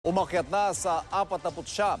Umakyat na sa 49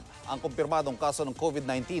 ang kumpirmadong kaso ng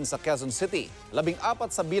COVID-19 sa Quezon City. 14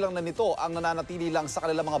 sa bilang na nito ang nananatili lang sa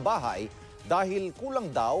kanilang mga bahay dahil kulang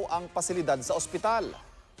daw ang pasilidad sa ospital.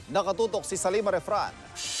 Nakatutok si Salima Refran.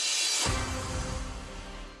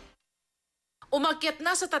 Umakyat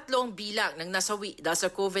na sa 3 ang bilang ng nasawi dahil sa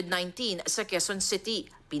COVID-19 sa Quezon City.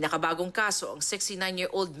 Pinakabagong kaso ang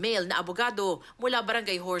 69-year-old male na abogado mula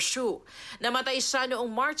Barangay Horseshoe. Namatay siya noong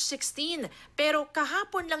March 16 pero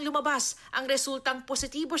kahapon lang lumabas ang resultang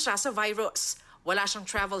positibo siya sa virus. Wala siyang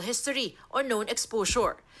travel history o known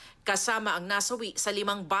exposure. Kasama ang nasawi sa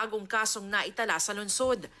 5 bagong kasong naitala sa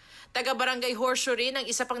lungsod. Taga-Barangay Horseshoe rin ang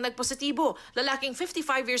isa pang nagpositibo, lalaking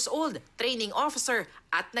 55 years old, training officer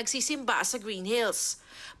at nagsisimba sa Green Hills.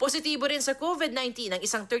 Positibo rin sa COVID-19 ang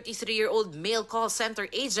isang 33-year-old male call center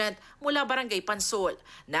agent mula Barangay Pansol.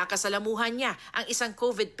 Nakasalamuhan niya ang isang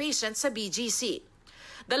COVID patient sa BGC.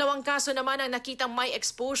 2 kaso naman ang nakitang may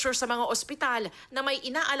exposure sa mga ospital na may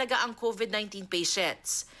inaalaga ang COVID-19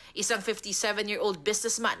 patients. Isang 57-year-old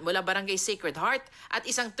businessman mula Barangay Sacred Heart at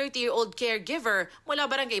isang 30-year-old caregiver mula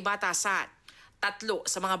Barangay Batasan. 3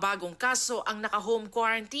 sa mga bagong kaso ang naka-home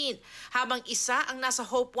quarantine, habang isa ang nasa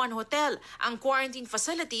Hope One Hotel, ang quarantine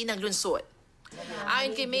facility ng lungsod.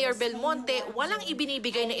 Ayon kay Mayor Belmonte, walang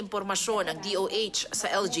ibinibigay na impormasyon ang DOH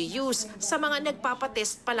sa LGUs sa mga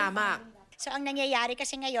nagpapatest pa lamang. So ang nangyayari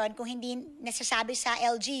kasi ngayon, kung hindi nasasabi sa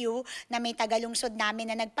LGU na may tagalungsod namin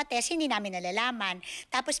na nagpa-test, hindi namin nalalaman.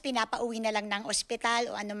 Tapos pinapauwi na lang ng ospital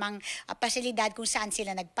o anumang pasilidad kung saan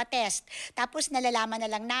sila nagpa-test. Tapos nalalaman na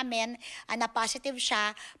lang namin na positive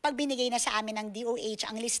siya pag binigay na sa amin ng DOH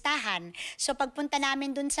ang listahan. So pagpunta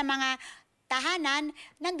namin dun sa mga tahanan,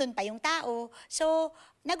 nandun pa yung tao. So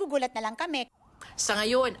nagugulat na lang kami. Sa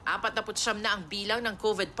ngayon, 49 na ang bilang ng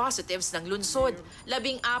COVID positives ng lungsod.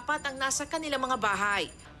 14 ang nasa kanilang mga bahay.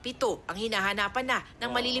 7 ang hinahanapan na ng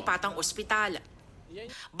malilipatang ospital.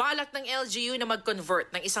 Balak ng LGU na mag-convert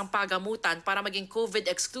ng isang pagamutan para maging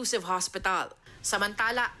COVID-exclusive hospital.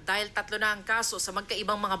 Samantala, dahil 3 na ang kaso sa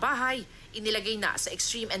magkaibang mga bahay, inilagay na sa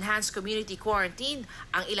Extreme Enhanced Community Quarantine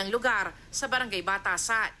ang ilang lugar sa Barangay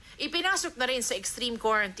Batasan. Ipinasok na rin sa extreme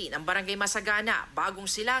quarantine ang Barangay Masagana, Bagong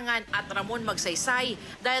Silangan at Ramon Magsaysay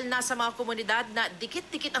dahil nasa mga komunidad na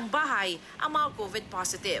dikit-dikit ang bahay ang mga COVID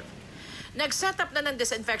positive. Nag-set up na ng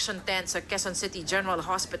disinfection tent sa Quezon City General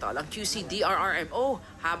Hospital ang QC-DRRMO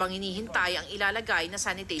habang hinihintay ang ilalagay na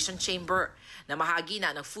sanitation chamber. Namahagi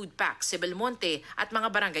na ng food pack si Belmonte at mga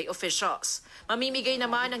barangay officials. Mamimigay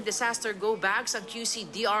naman ng disaster go bags ang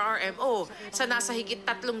QC-DRRMO sa nasa higit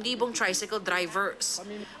 3,000 tricycle drivers.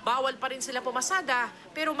 Bawal pa rin sila pumasada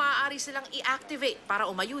pero maaari silang i-activate para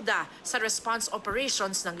umayuda sa response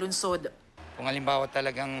operations ng lungsod. Kung halimbawa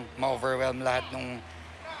talagang ma-overwhelm lahat ng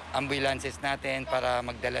ambulances natin para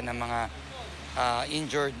magdala ng mga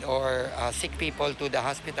injured or sick people to the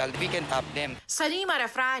hospital, we can tap them. Salima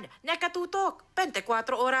Refran, nakatutok,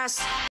 24 Oras.